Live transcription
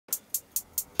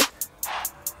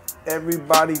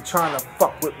Everybody trying to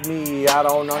fuck with me. I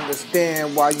don't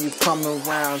understand why you come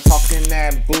around talking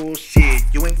that bullshit.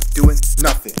 You ain't doing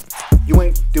nothing. You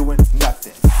ain't doing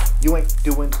nothing. You ain't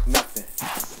doing nothing.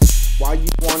 Why you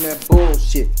on that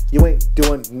bullshit? You ain't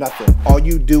doing nothing. All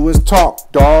you do is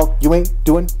talk, dog. You ain't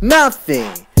doing nothing.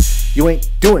 You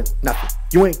ain't doing nothing.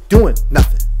 You ain't doing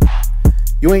nothing.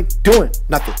 You ain't doing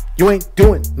nothing. You ain't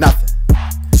doing nothing.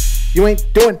 You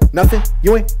ain't doing nothing.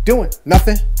 You ain't doing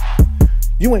nothing.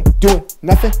 You ain't doing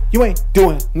nothing. You ain't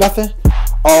doing nothing.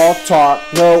 All talk,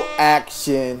 no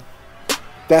action.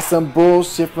 That's some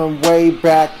bullshit from way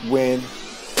back when.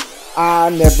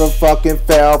 I never fucking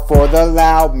fell for the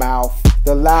loudmouth.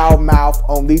 The loudmouth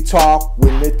only talk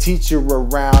when the teacher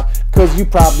around. Cause you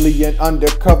probably an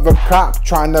undercover cop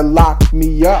trying to lock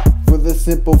me up for the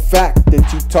simple fact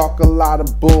that you talk a lot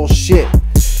of bullshit.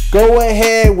 Go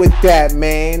ahead with that,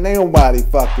 man. Ain't nobody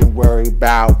fucking worry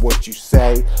about what you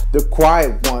say. The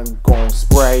quiet one gon'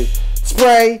 spray.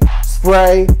 Spray,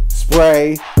 spray,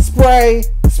 spray, spray,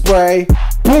 spray.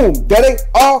 Boom, that ain't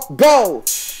all go.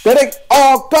 That ain't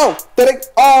all go. That ain't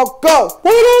all go.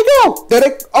 Where they go? That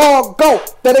ain't all go.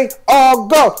 That ain't all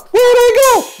go. Where they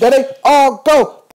go? That ain't all go.